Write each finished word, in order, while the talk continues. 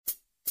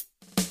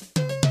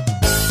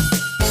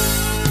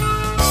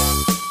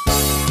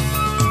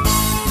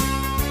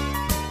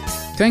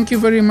Thank you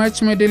very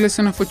much, my dear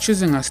listener, for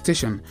choosing our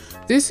station.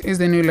 This is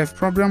the New Life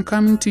program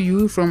coming to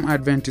you from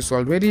Adventist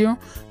World Radio,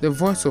 the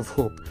voice of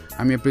hope.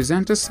 I'm your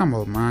presenter,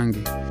 Samuel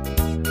Mangi.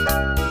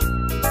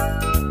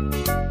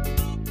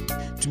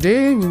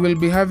 Today, we will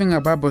be having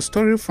a Bible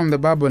story from the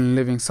Bible in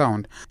Living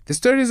Sound. The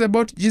story is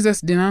about Jesus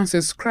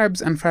denounces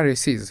scribes and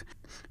Pharisees.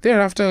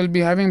 Thereafter, we'll be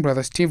having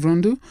Brother Steve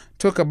Rundu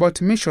talk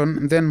about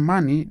mission, then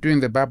money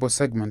during the Bible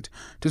segment.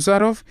 To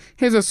start off,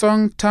 here's a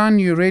song, Turn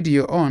Your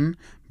Radio On,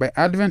 by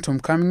Advent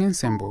Homecoming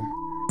Ensemble.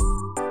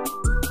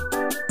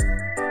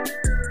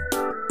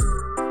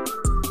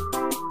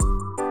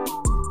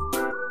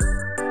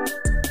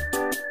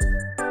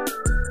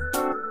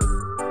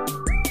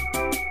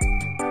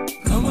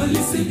 Come and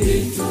listen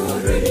to a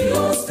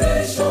radio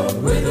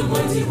station where the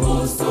mighty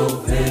host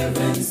of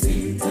heaven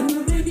sings. Turn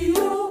the radio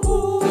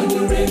on, turn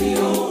the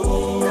radio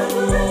on,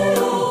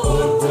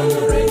 turn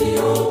the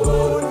radio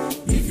on.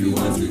 If you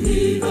want to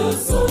hear the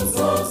songs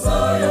of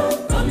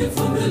Zion coming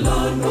from the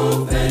land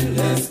of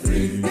endless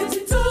spring, get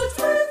in touch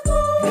with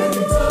God, get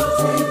in touch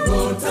with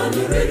God. Turn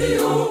the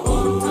radio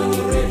on, turn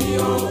the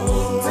radio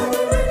on, turn the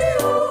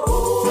radio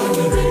on, turn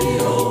the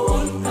radio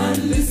on, and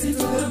listen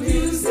to the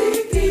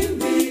music in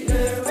the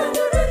air. Turn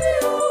the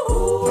radio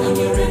on, turn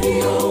the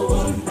radio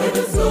on, let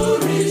the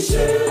glory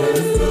share, let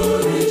the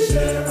glory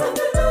share. Turn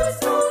the lights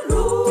down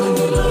low, turn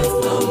the lights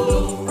down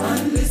low,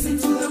 and listen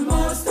to the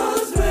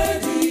Master's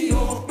radio.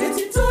 Get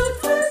in touch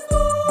with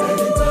God, get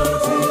in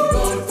touch with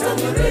God. Turn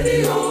the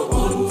radio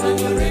on, turn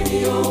the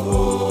radio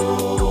on.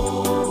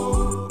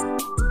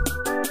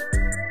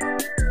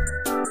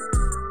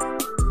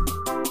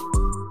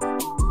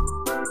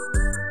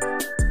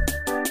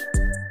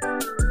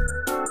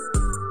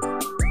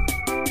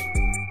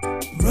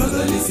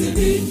 Brother, listen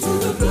in to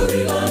the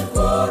glory line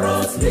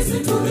chorus.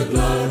 Listen to the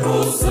glad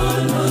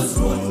hosannas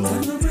run.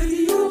 Turn the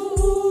radio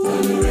on,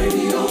 turn the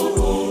radio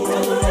on,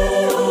 turn the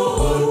radio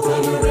on,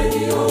 turn the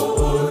radio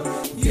on.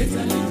 Get a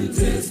little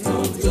taste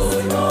of joy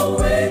now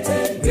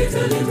waiting. Get a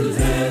little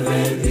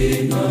heaven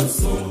in your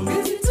soul.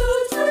 Get in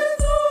touch with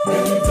God,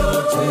 get in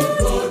touch with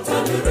God.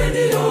 Turn the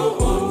radio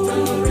on,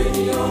 turn the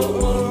radio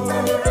on,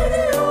 turn the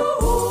radio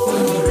on,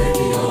 turn the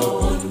radio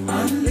on,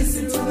 and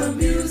listen to the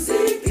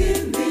music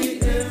in the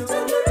air.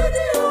 Turn the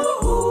radio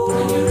on,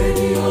 turn the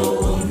radio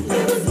on,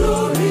 let the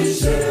glory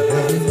share,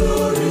 let the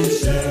glory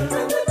share.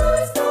 Turn the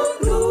lights down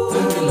low,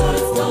 turn the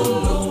lights down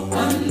low,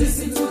 and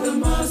listen to the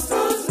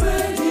Master's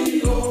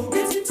radio.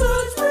 Get in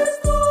touch with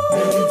God,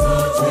 get in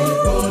touch with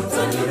God.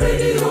 Turn the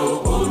radio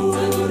on,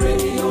 turn the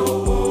radio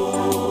on.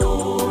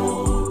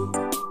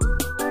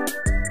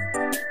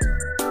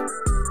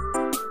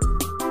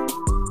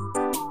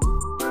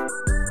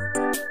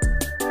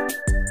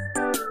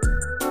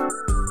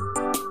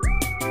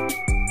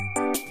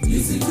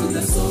 Listen to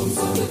the songs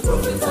of the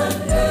prophets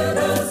and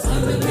elders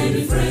and the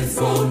many friends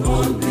gone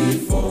on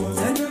before.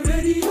 Turn the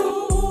radio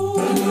on,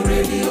 turn the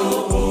radio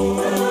on,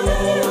 turn the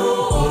radio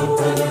on,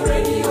 turn the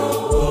radio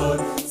on.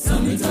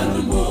 Some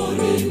eternal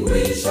morning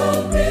we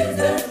shall meet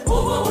them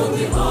over on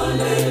the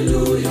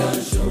Hallelujah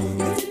show.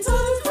 Get in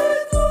touch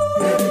with God,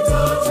 get in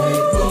touch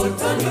with God.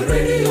 Turn the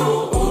radio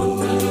on,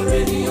 turn the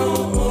radio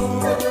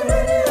on, turn the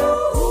radio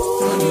on,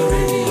 turn the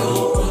radio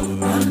on,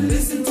 and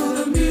listen to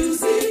the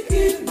music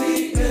in the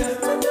air.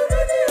 Turn the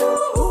radio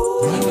on,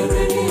 turn the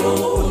radio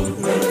on,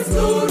 let the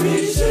glory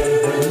share,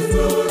 let the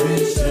glory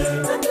share.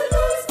 Turn the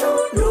lights down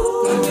low,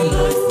 turn the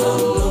lights down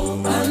low,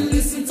 and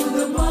listen to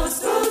the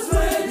Master's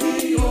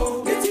radio.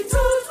 Get in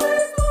touch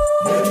with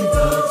God, get in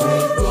touch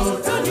with God.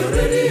 Turn the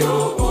radio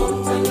on,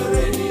 turn the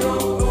radio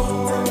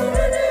on, turn the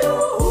radio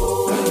on,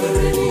 turn the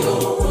radio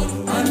on,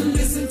 and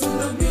listen to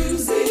the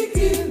music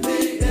in the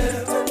air.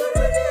 Turn the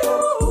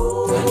radio on,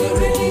 turn the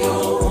radio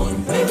on,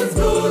 let the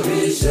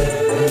glory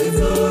share, let the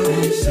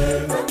glory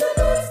share. Turn the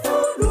lights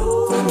down low,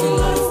 turn the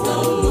lights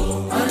down low,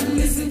 and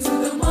listen to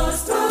the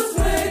Master's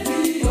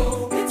radio.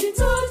 Get in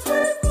touch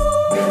with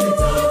God, get in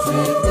touch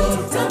with God.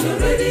 Turn the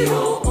radio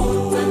on,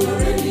 turn the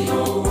radio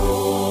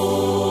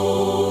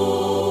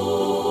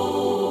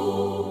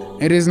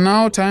on. It is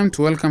now time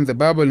to welcome the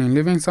Bible in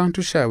Living Sound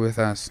to share with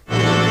us.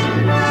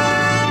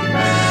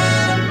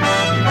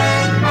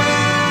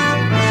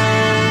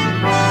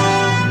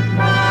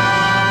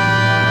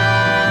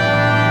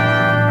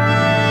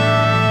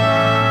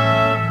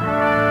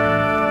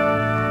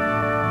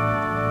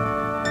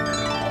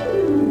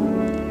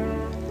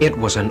 It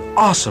was an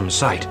awesome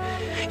sight,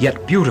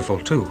 yet beautiful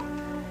too.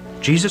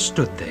 Jesus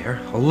stood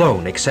there,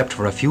 alone except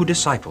for a few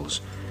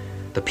disciples.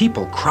 The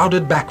people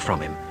crowded back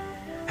from him.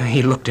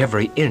 He looked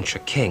every inch a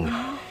king.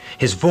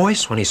 His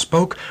voice, when he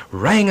spoke,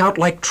 rang out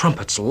like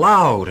trumpets,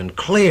 loud and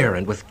clear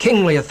and with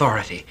kingly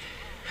authority.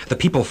 The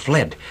people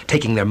fled,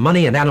 taking their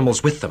money and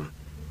animals with them.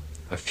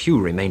 A few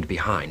remained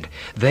behind.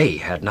 They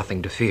had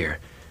nothing to fear.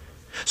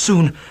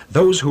 Soon,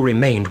 those who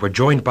remained were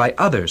joined by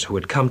others who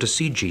had come to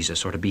see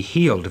Jesus or to be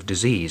healed of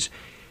disease.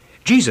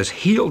 Jesus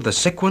healed the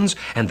sick ones,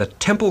 and the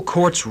temple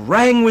courts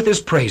rang with his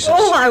praises.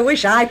 Oh, I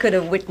wish I could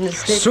have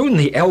witnessed it. Soon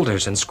the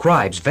elders and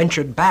scribes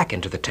ventured back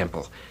into the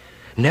temple.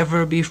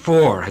 Never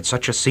before had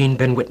such a scene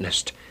been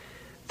witnessed.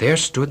 there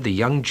stood the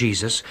young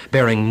Jesus,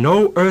 bearing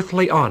no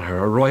earthly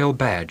honor or royal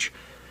badge.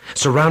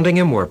 Surrounding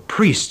him were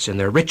priests in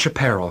their rich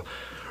apparel,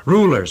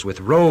 rulers with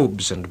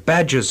robes and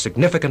badges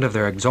significant of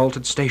their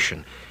exalted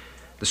station,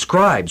 the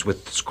scribes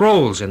with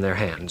scrolls in their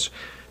hands,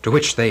 to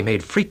which they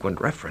made frequent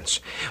reference.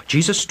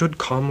 Jesus stood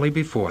calmly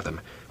before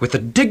them, with the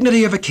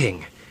dignity of a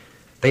king.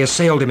 They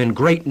assailed him in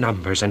great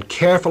numbers and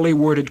carefully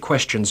worded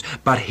questions,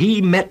 but he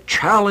met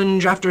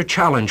challenge after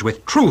challenge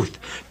with truth,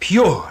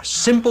 pure,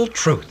 simple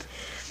truth.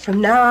 From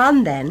now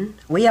on, then,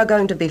 we are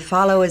going to be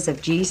followers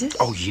of Jesus?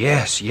 Oh,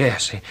 yes,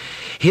 yes.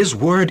 His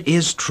word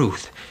is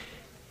truth.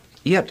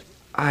 Yet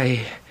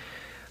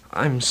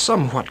I'm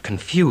somewhat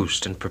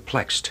confused and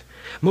perplexed.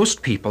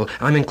 Most people,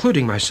 I'm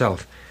including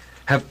myself,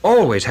 have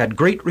always had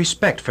great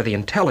respect for the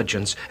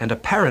intelligence and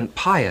apparent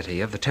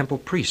piety of the temple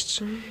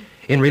priests.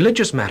 In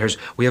religious matters,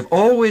 we have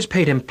always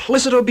paid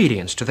implicit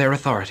obedience to their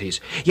authorities.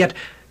 Yet,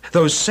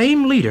 those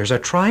same leaders are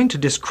trying to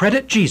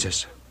discredit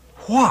Jesus.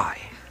 Why?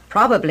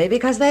 Probably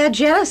because they are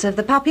jealous of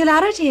the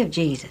popularity of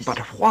Jesus. But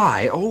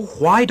why? Oh,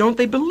 why don't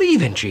they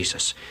believe in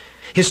Jesus?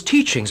 His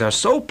teachings are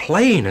so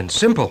plain and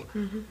simple.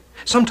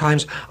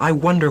 Sometimes I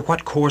wonder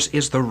what course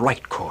is the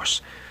right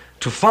course.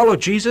 To follow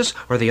Jesus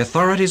or the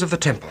authorities of the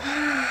temple?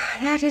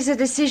 That is a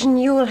decision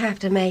you will have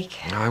to make.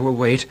 I will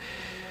wait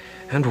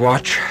and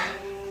watch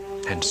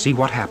and see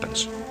what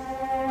happens.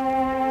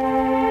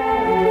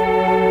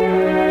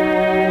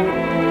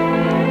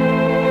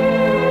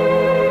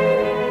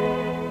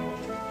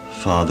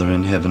 Father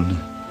in heaven,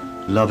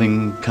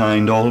 loving,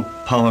 kind,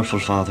 all-powerful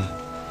Father,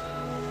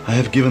 I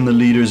have given the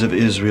leaders of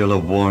Israel a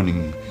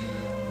warning.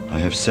 I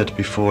have set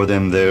before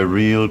them their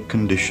real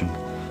condition.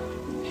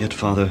 Yet,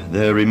 Father,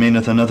 there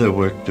remaineth another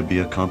work to be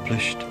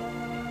accomplished.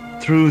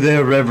 Through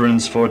their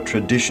reverence for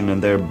tradition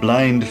and their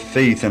blind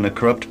faith in a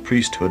corrupt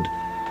priesthood,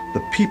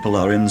 the people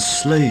are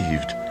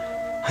enslaved.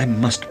 I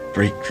must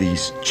break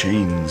these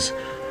chains.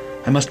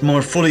 I must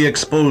more fully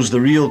expose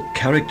the real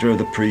character of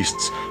the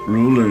priests,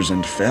 rulers,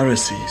 and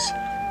Pharisees.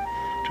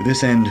 To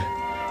this end,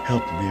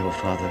 help me, O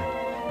Father,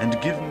 and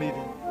give me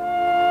the...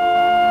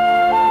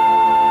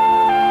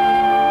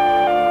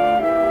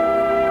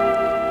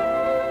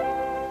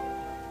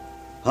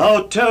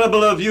 How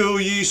terrible of you,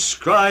 ye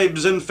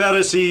scribes and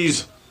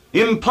Pharisees,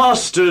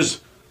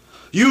 impostors!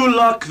 You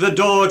lock the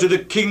door to the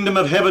kingdom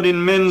of heaven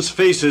in men's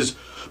faces,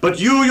 but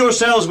you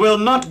yourselves will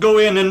not go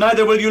in, and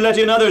neither will you let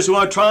in others who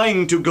are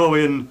trying to go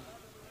in.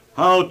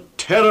 How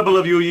terrible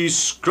of you, ye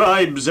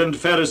scribes and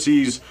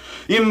Pharisees,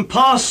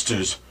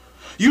 impostors!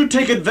 You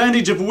take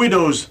advantage of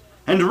widows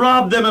and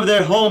rob them of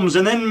their homes,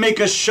 and then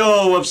make a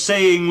show of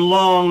saying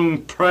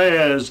long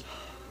prayers.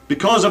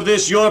 Because of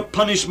this, your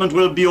punishment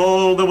will be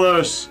all the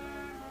worse.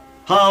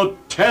 How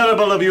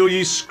terrible of you,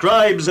 ye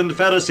scribes and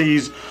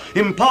Pharisees,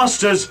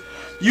 impostors!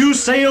 You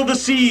sail the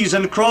seas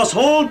and cross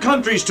whole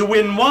countries to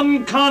win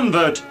one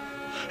convert,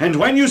 and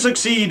when you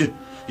succeed,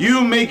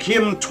 you make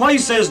him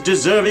twice as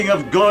deserving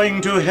of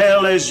going to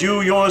hell as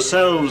you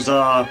yourselves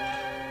are.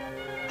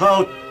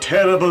 How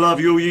terrible of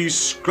you, ye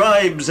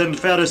scribes and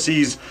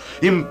Pharisees,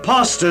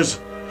 impostors!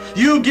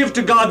 You give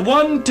to God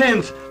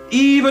 1/10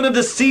 even of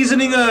the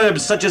seasoning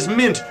herbs such as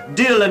mint,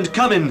 dill, and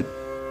cumin,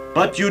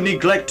 but you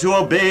neglect to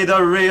obey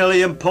the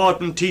really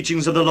important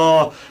teachings of the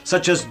law,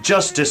 such as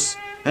justice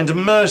and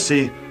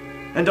mercy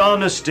and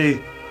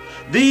honesty.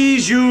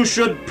 These you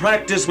should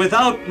practice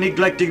without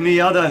neglecting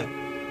the other.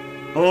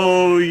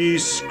 O ye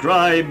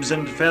scribes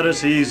and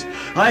Pharisees,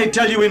 I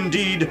tell you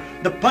indeed,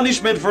 the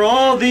punishment for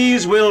all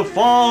these will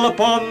fall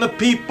upon the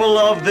people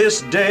of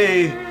this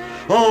day.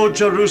 O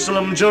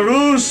Jerusalem,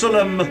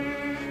 Jerusalem,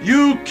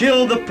 you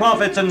kill the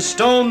prophets and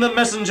stone the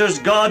messengers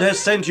God has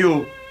sent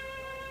you.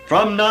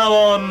 From now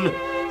on,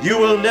 you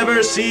will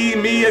never see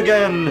me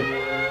again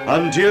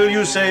until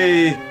you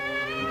say,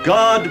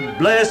 God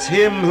bless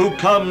him who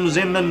comes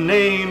in the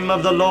name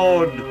of the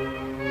Lord.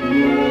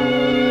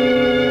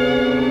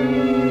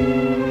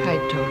 I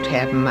don't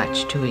have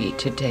much to eat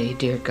today,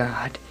 dear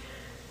God,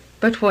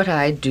 but what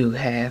I do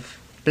have,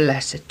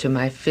 bless it to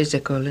my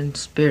physical and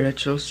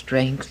spiritual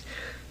strength,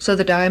 so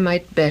that I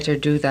might better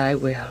do thy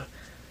will.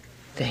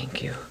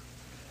 Thank you.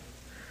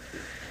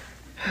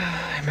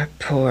 I'm a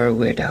poor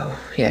widow,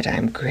 yet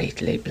I'm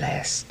greatly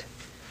blessed.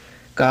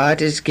 God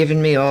has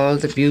given me all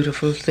the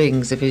beautiful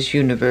things of his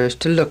universe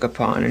to look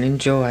upon and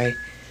enjoy.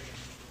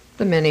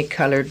 The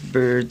many-colored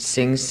birds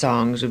sing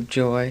songs of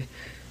joy,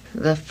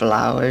 the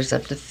flowers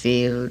of the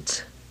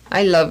fields.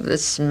 I love the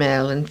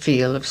smell and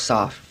feel of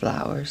soft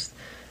flowers,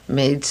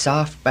 made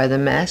soft by the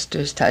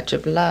Master's touch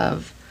of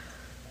love.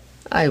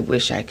 I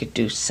wish I could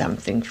do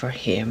something for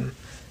him.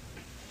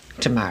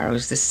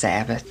 Tomorrow's the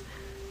Sabbath.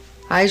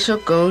 I shall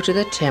go to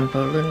the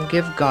temple and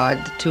give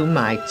God the 2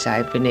 mites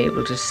I've been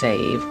able to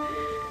save.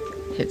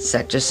 It's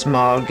such a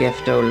small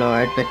gift, O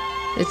Lord, but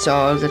it's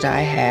all that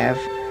I have.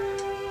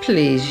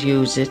 Please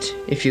use it,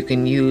 if you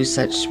can use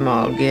such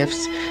small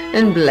gifts,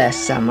 and bless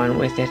someone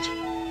with it.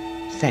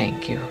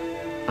 Thank you.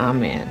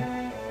 Amen.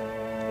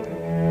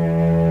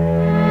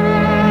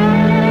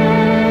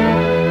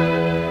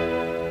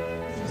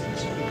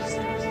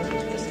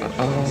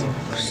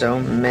 Oh, so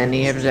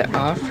many of the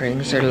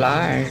offerings are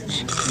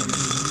large.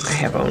 I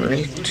have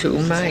only 2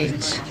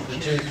 mites.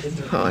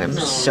 Oh, I'm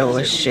so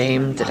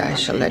ashamed that I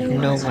shall let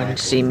no one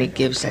see me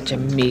give such a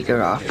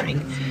meager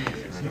offering.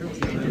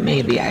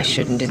 Maybe I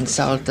shouldn't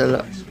insult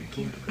the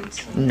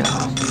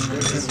No,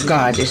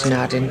 God is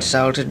not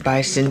insulted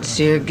by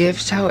sincere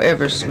gifts,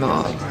 however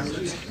small.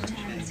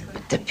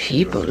 But the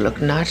people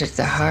look not at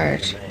the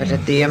heart, but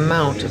at the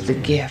amount of the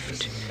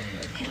gift.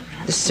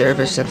 The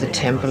service of the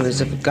temple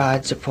is of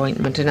God's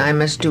appointment, and I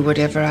must do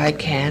whatever I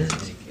can,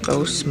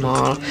 though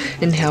small,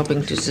 in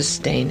helping to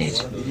sustain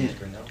it.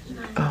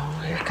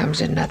 Oh, here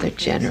comes another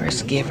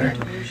generous giver.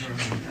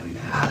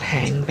 I'll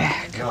hang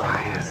back a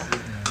while.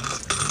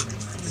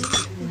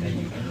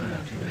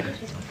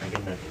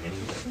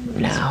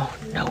 Now,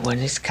 no one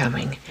is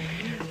coming.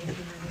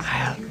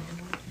 I'll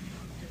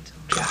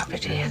drop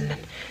it in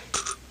and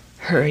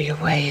hurry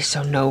away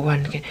so no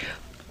one can...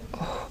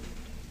 Oh,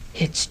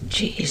 it's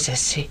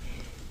Jesus.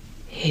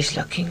 He's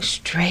looking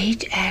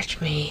straight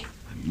at me.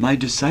 My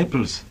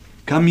disciples,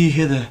 come ye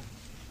hither.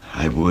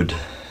 I would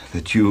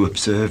that you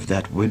observed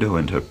that widow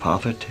and her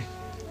poverty.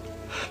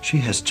 She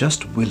has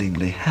just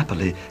willingly,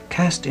 happily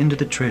cast into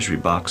the treasury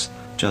box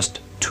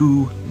just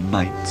 2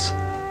 mites.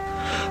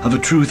 Of a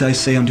truth I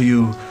say unto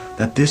you,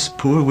 that this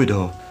poor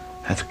widow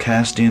hath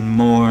cast in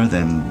more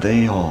than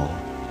they all.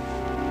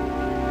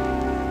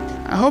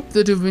 I hope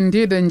that you've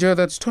indeed enjoyed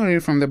that story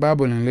from the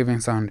Bible in Living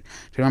Sound.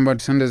 Remember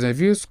to send us your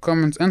views,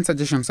 comments, and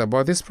suggestions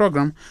about this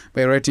program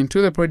by writing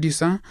to the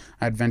producer,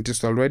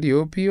 Adventist World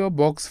Radio, PO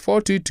Box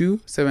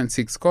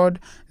 42276, code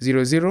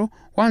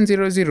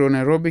 00100,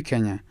 Nairobi,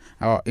 Kenya.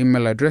 Our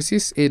email address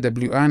is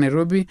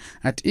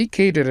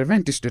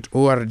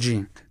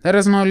awrnairobi@ek.adventist.org. Let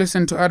us now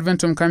listen to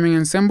Adventum Coming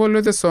Ensemble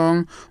with the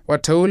song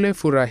Wateule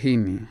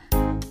Furahini.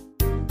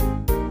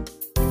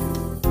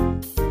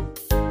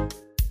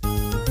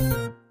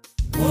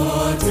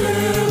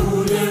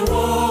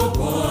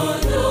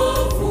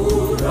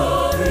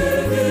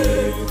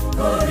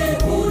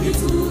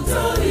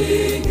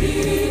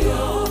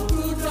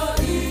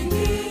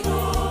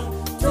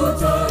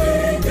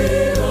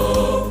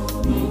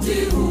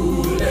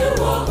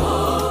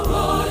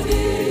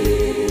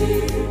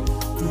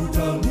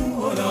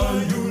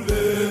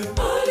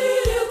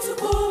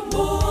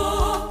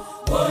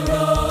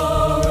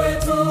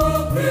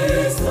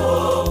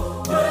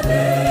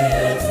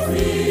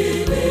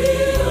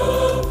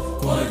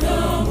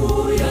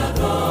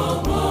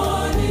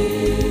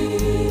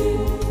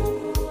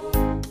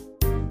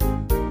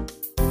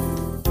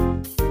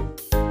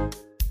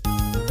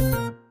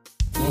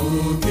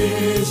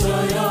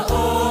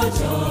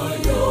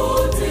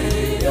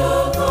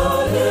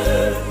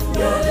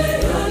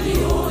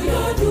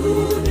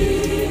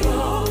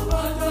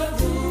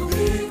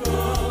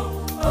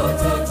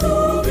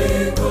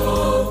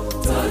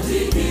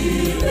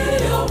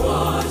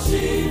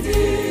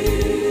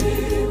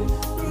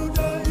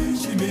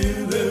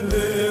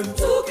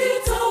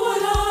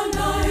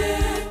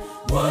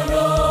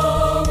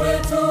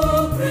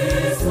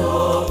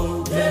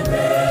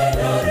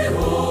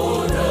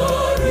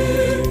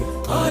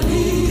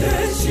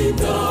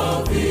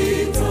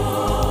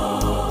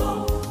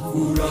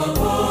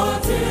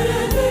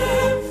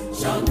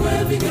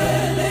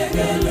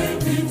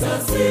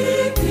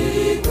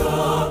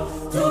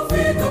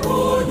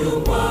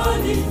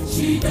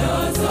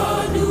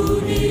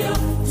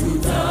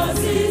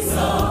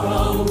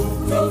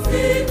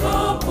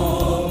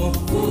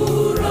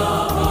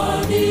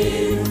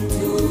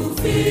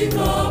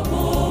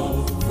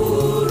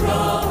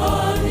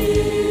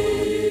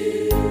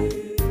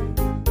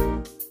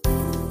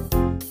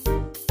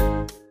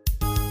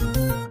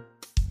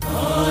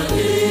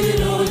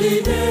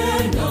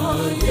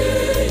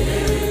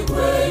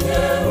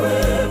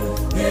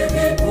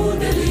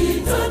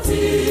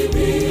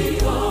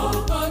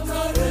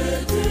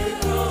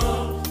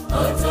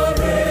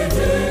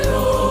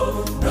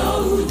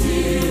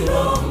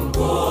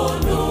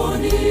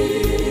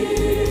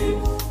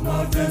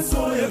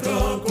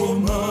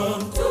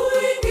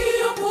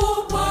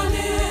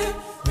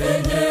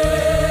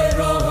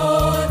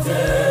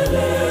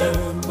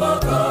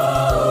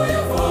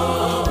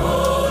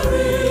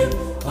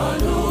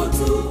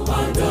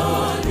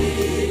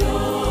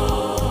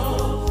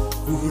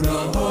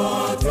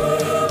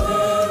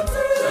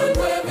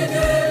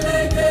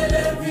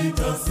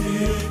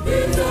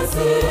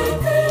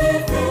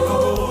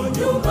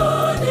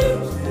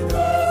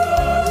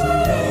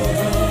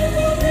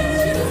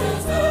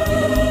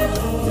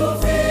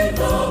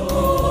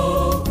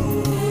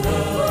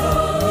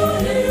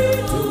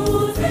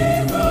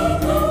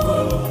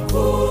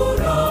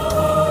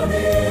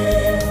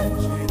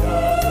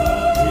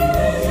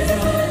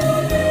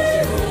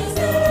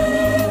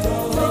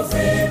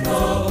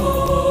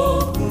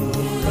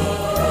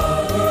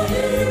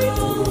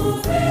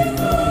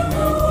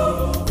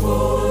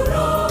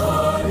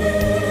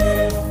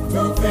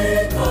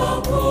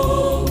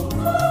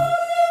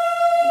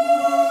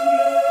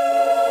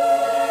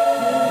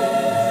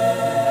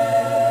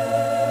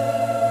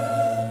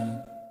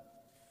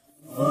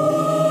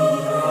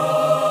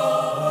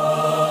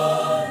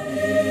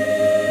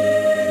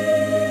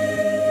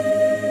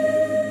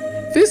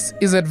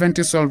 is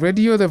Adventist World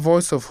Radio, the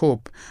voice of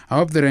hope. I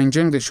hope that you're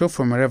enjoying the show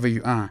from wherever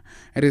you are.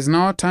 It is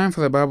now time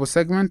for the Bible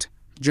segment.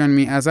 Join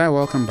me as I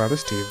welcome Brother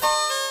Steve.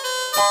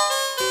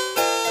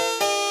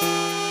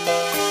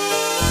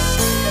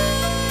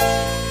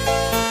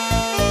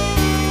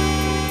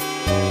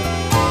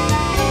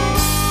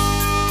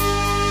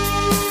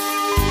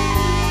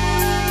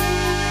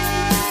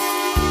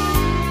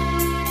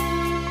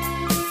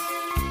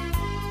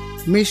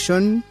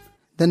 Mission,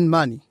 then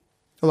money.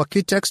 Our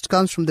key text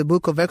comes from the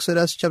book of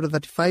Exodus chapter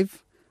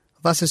 35,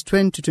 verses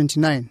 20 to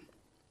 29.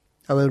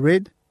 I will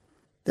read.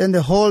 Then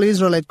the whole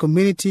Israelite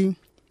community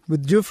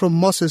withdrew from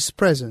Moses'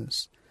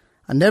 presence,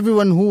 and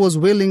everyone who was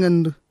willing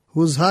and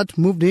whose heart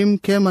moved him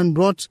came and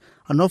brought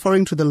an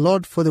offering to the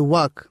Lord for the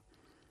work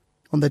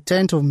on the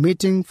tent of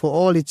meeting, for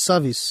all its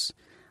service,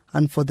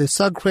 and for the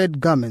sacred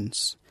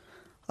garments.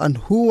 And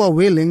who were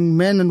willing,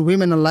 men and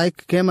women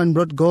alike, came and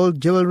brought gold,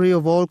 jewelry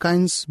of all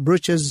kinds,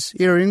 brooches,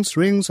 earrings,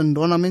 rings, and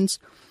ornaments.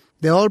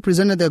 They all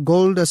presented their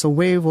gold as a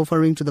wave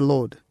offering to the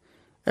Lord.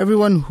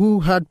 Everyone who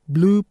had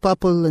blue,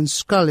 purple, and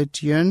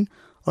scarlet yarn,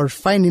 or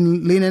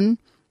fine linen,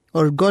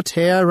 or goat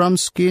hair, ram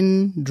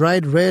skin,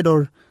 dried red,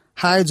 or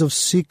hides of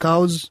sea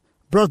cows,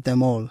 brought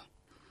them all.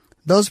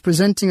 Those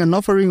presenting an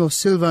offering of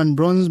silver and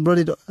bronze brought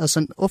it as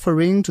an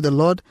offering to the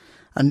Lord,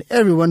 and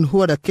everyone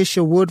who had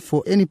acacia wood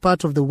for any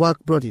part of the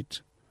work brought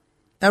it.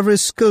 Every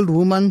skilled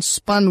woman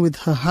spun with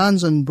her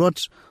hands and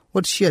brought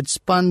what she had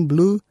spun,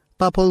 blue,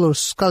 purple, or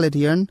scarlet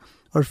yarn,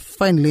 or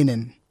fine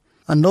linen.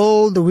 And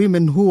all the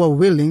women who were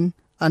willing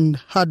and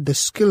had the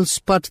skill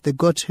spat the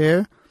goat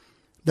hair.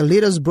 The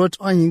leaders brought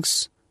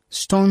onyx,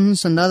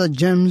 stones, and other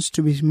gems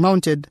to be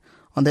mounted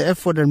on the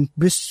ephod and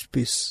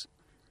breastpiece.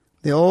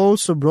 They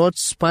also brought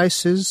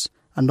spices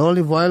and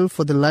olive oil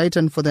for the light,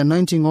 and for the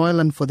anointing oil,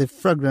 and for the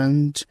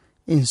fragrant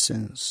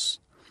incense.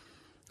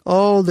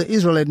 All the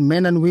Israelite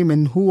men and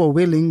women who were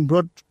willing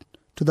brought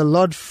to the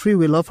Lord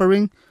freewill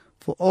offering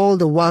for all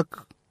the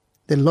work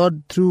the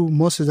Lord through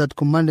Moses had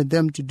commanded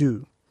them to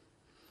do.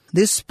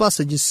 This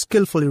passage is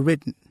skillfully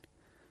written.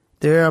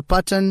 There are a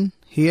pattern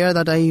here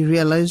that I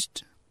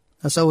realized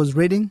as I was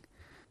reading,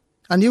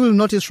 and you will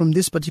notice from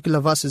these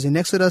particular verses in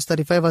Exodus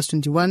 35 verse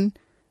 21,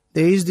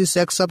 there is this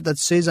excerpt that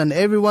says, and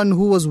everyone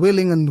who was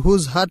willing and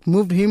whose heart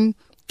moved him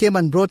came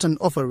and brought an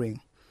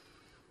offering.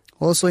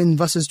 Also in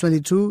verses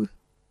 22,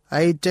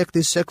 I take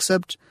this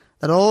excerpt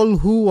that all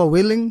who were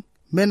willing,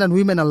 men and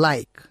women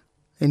alike.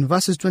 In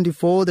verses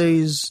 24, there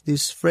is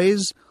this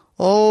phrase,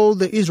 all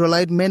the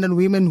Israelite men and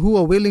women who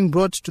were willing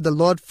brought to the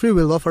Lord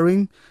freewill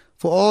offering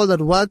for all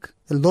that work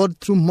the Lord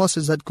through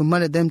Moses had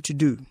commanded them to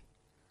do.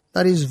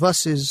 That is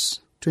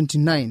verses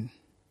 29.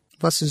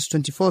 Verses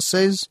 24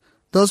 says,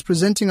 those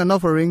presenting an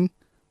offering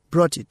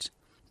brought it.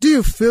 Do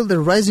you feel the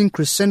rising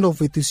crescendo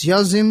of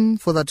enthusiasm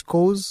for that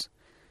cause?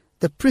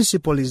 The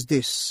principle is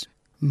this.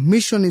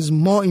 Mission is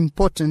more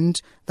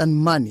important than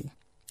money.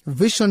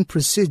 Vision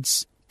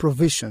precedes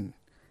provision.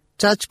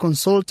 Church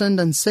consultant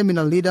and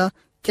seminar leader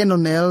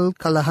Kenon L.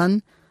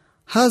 Callahan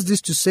has this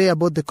to say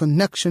about the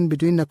connection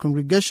between a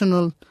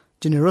congregational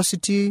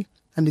generosity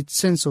and its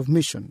sense of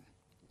mission.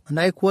 And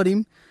I quote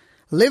him,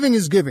 living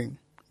is giving.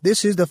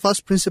 This is the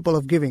first principle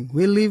of giving.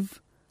 We live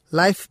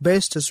life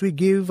best as we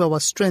give our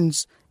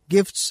strengths,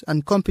 gifts,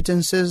 and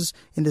competences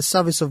in the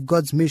service of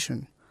God's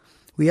mission.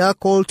 We are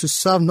called to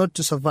serve, not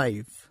to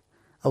survive.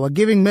 Our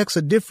giving makes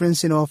a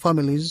difference in our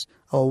families,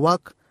 our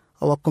work,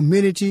 our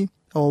community,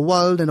 our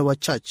world, and our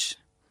church.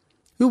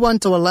 We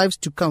want our lives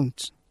to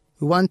count.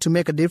 We want to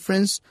make a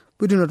difference.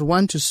 We do not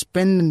want to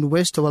spend and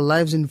waste our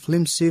lives in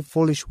flimsy,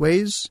 foolish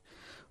ways.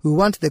 We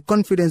want the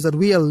confidence that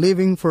we are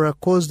living for a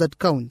cause that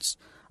counts.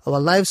 Our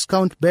lives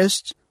count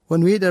best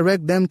when we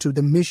direct them to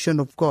the mission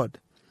of God.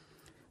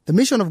 The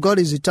mission of God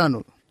is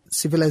eternal.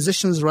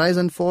 Civilizations rise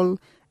and fall,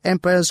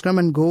 empires come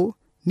and go,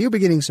 new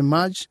beginnings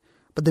emerge,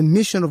 but the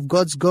mission of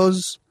God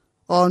goes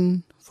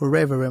on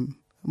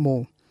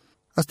forevermore.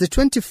 As the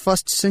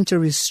 21st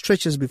century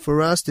stretches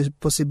before us, the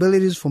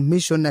possibilities for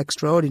mission are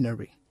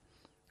extraordinary.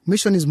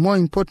 Mission is more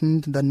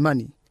important than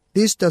money.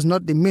 This does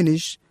not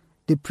diminish,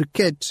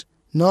 deprecate,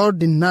 nor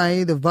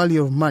deny the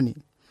value of money.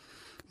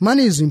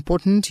 Money is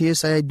important,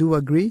 yes, I do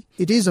agree.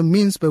 It is a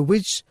means by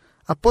which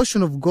a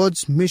portion of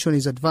God's mission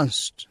is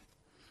advanced.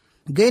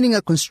 Gaining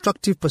a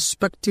constructive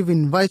perspective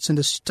invites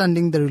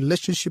understanding the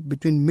relationship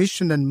between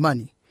mission and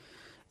money.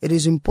 It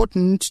is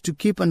important to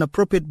keep an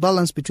appropriate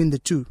balance between the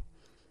two.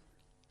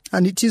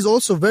 And it is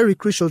also very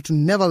crucial to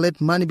never let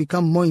money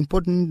become more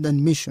important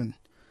than mission.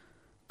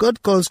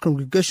 God calls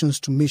congregations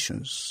to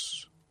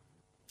missions.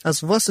 As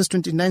verses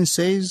 29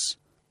 says,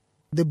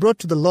 they brought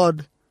to the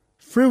Lord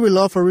freewill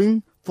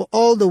offering for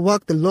all the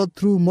work the Lord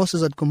through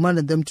Moses had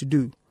commanded them to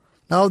do.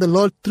 Now the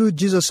Lord through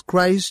Jesus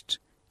Christ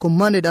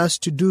commanded us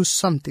to do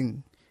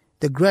something,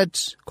 the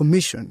Great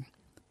Commission.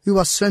 We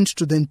were sent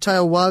to the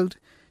entire world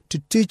to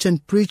teach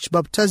and preach,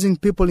 baptizing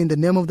people in the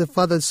name of the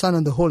Father, the Son,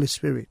 and the Holy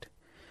Spirit.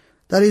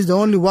 That is the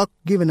only work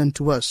given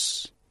unto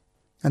us.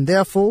 And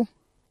therefore,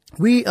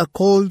 we are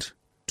called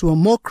to a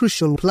more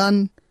crucial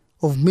plan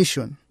of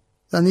mission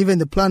than even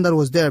the plan that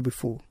was there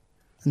before.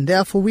 And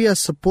therefore we are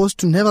supposed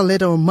to never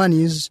let our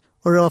monies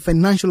or our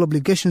financial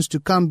obligations to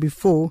come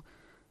before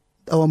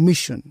our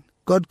mission.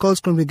 God calls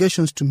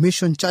congregations to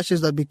mission.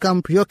 Churches that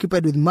become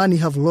preoccupied with money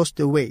have lost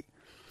their way.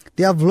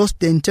 They have lost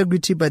their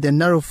integrity by their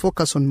narrow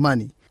focus on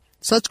money.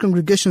 Such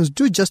congregations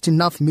do just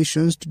enough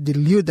missions to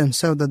delude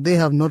themselves that they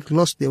have not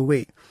lost their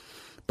way.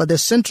 But their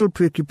central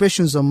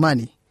preoccupations are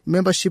money,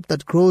 membership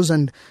that grows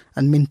and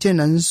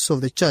maintenance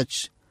of the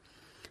church.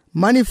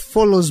 Money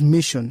follows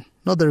mission,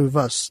 not the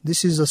reverse.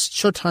 This is a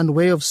shorthand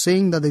way of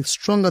saying that the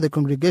stronger the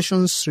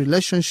congregation's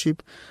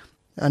relationship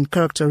and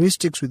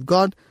characteristics with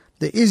God,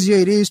 the easier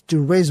it is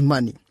to raise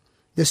money.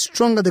 The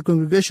stronger the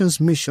congregation's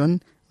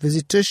mission,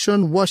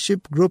 visitation,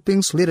 worship,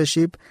 groupings,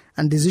 leadership,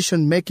 and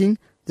decision-making,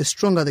 the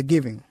stronger the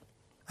giving.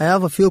 I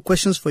have a few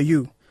questions for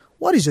you.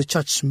 What is your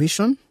church's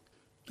mission?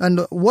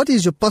 And what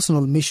is your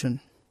personal mission?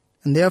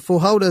 And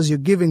therefore, how does your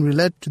giving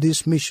relate to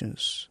these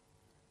missions?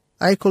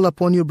 I call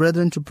upon you,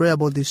 brethren, to pray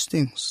about these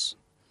things.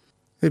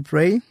 We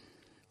pray,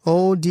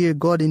 O dear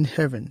God in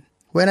heaven,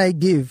 when I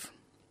give,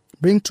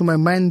 bring to my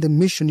mind the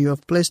mission you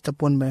have placed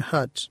upon my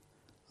heart.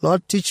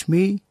 Lord, teach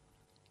me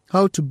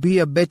how to be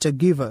a better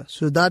giver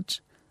so that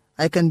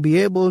I can be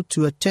able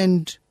to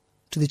attend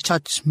to the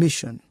church's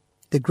mission,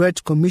 the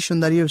great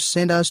commission that you have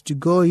sent us to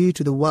go ye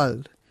to the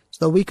world,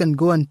 so that we can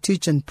go and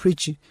teach and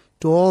preach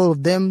to all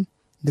of them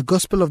the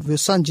gospel of your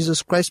Son,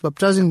 Jesus Christ,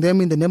 baptizing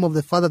them in the name of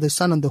the Father, the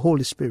Son, and the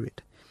Holy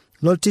Spirit.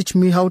 Lord, teach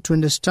me how to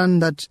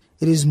understand that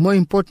it is more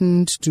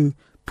important to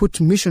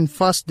put mission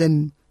first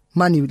than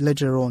money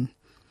later on.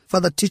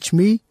 Father, teach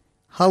me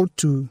how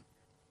to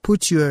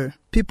put your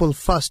people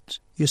first,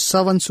 your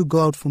servants who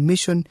go out for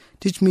mission.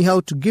 Teach me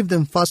how to give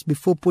them first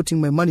before putting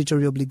my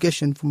monetary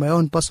obligation for my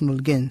own personal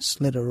gains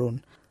later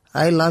on.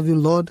 I love you,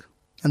 Lord,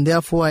 and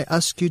therefore I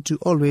ask you to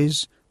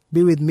always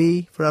be with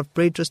me, for I have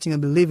prayed, trusting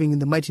and believing in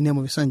the mighty name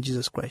of your Son,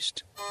 Jesus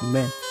Christ.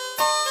 Amen.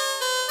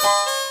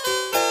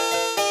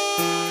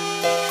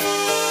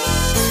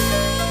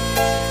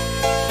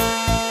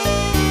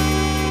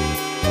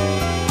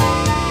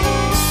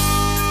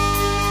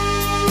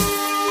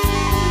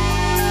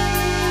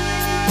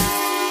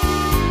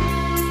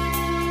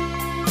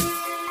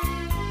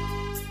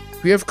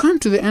 We have come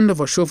to the end of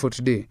our show for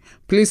today.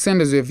 Please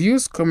send us your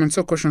views, comments,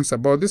 or questions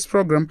about this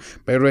program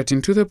by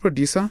writing to the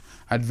producer,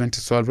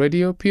 Adventist World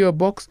Radio, PO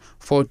Box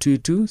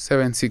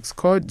 42276,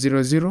 code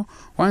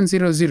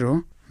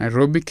 00100,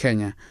 Nairobi,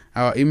 Kenya.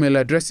 Our email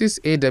address is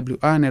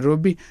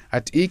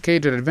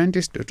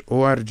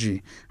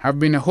awrnairobi@ek.adventist.org. I've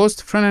been a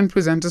host, friend, and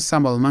presenter,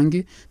 Samuel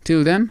Mangi.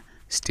 Till then,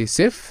 stay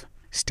safe,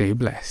 stay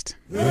blessed.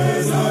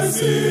 As I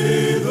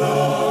see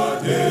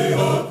the day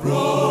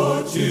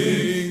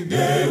approaching,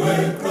 day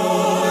when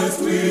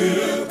Christ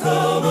will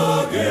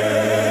come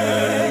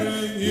again,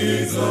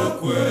 it's a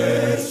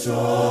question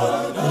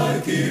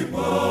I keep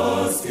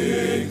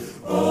asking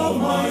of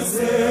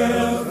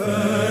myself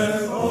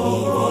and of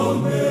all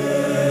men.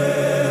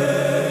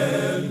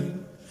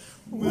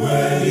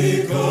 When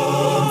he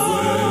comes,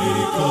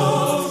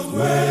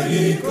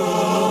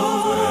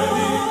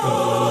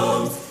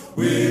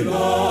 will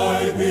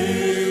I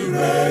be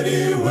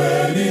ready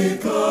when he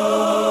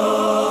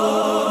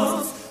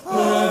comes?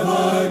 Have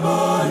I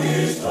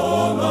banished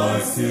all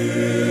my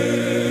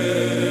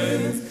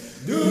sins?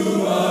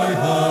 Do I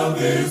have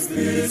this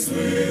peace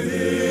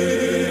within?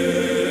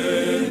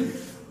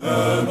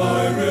 Am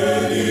I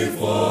ready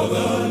for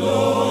the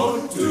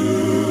Lord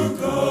to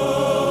come?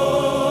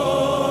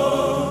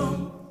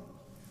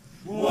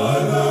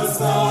 While the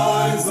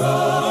signs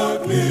are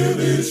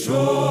clearly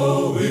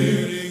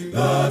showing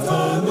that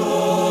our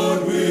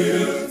Lord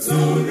will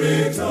soon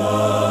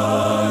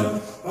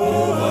return,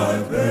 oh,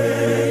 I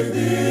pray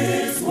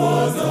these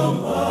words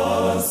I'm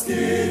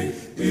asking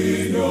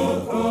in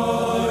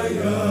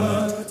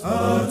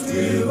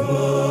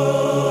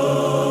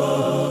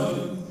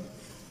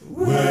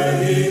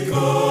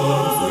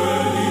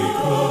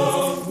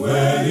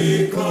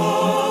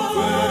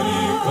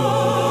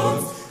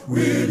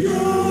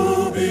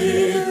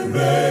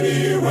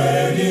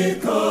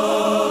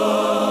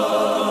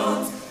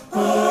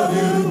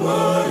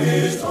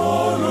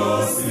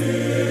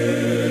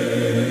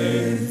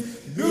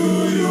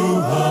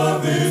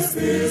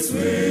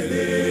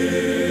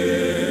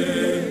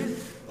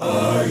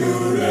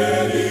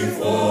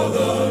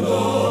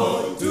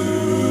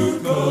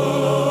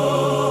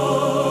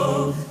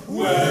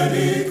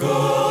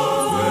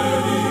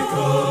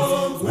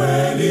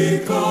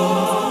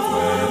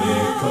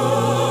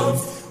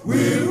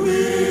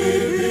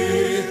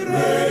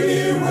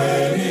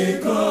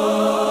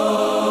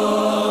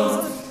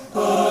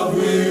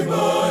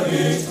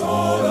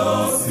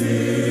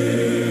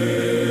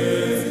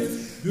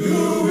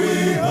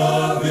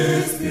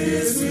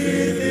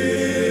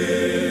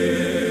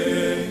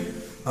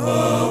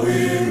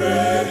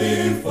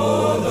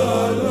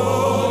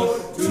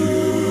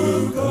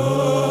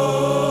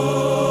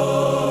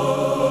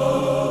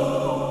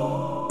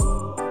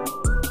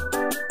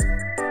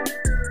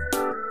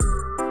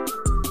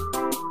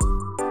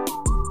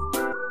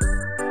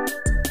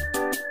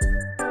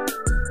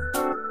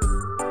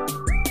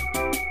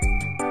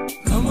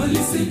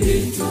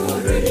listening to a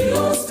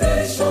radio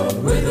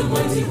station where the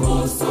mighty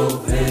hosts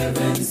of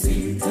heaven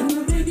sing. Turn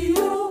the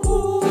radio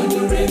on, turn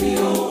the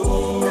radio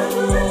on,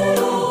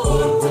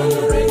 turn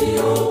the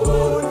radio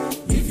on.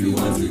 If you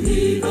want to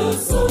hear the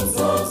songs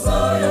of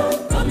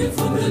Zion coming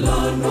from the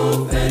land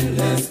of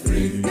endless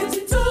spring, get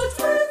in touch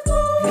with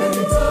God, get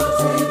in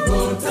touch with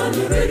God. Turn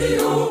the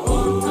radio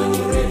on, turn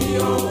the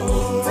radio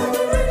on, turn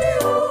the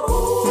radio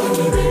on, turn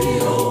the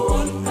radio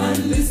on, and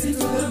listen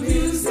to the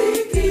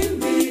music in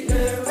the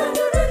air. Turn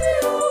the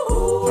radio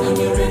on, turn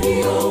the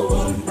radio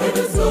on, let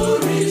the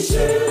glory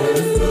share, let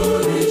the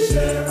glory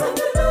share. Turn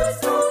the lights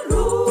down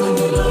low, turn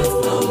the lights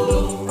down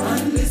low,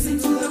 and listen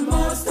to the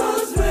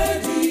Master's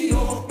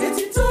radio. Get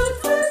in touch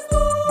with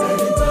God, get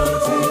in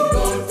touch with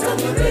God. Turn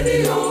the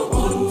radio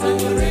on, turn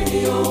the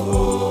radio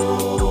on.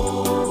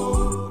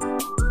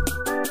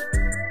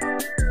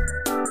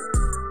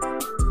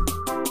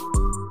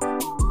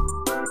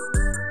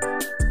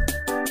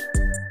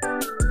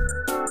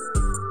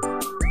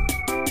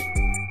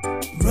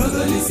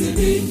 Brother,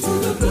 listening to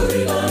the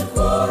glory line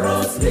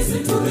chorus,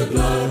 listen to the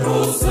glad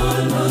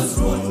hosannas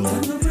run.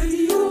 Turn the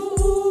radio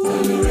on,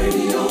 turn the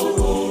radio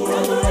on,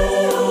 turn the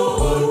radio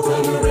on,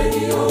 turn the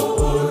radio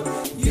on.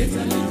 Get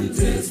a little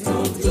taste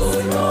of joy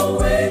now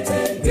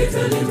waiting, get a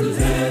little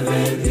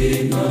heaven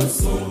in your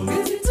soul.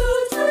 Get in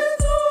touch with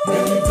God,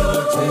 get in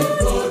touch with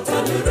God.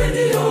 Turn the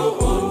radio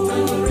on,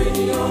 turn the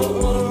radio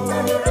on,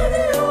 turn the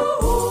radio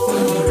on,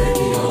 turn the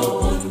radio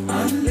on,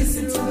 and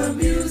listen to the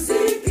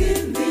music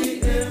in the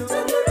air.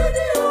 Turn the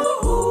radio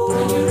on,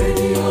 turn the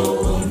radio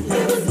on,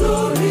 let the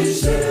glory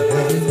share,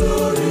 let the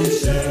glory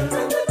share.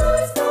 Turn the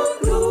lights down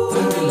low,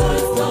 turn the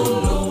lights down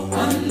low,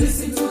 and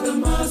listen to the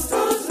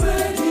Master's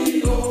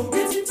radio.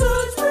 Get in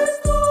touch with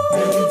God,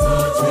 get in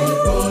touch with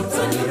God.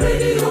 Turn the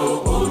radio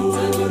on,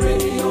 turn the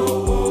radio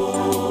on.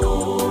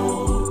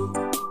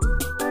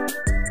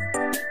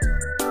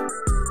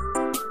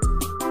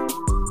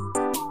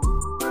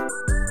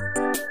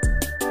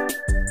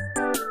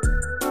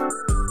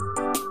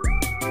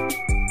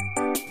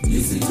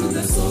 Listen to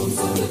the songs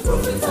of the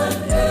prophets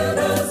and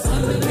elders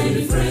and the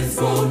many friends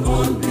gone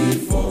on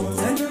before.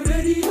 Turn the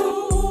radio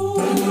on,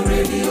 turn the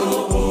radio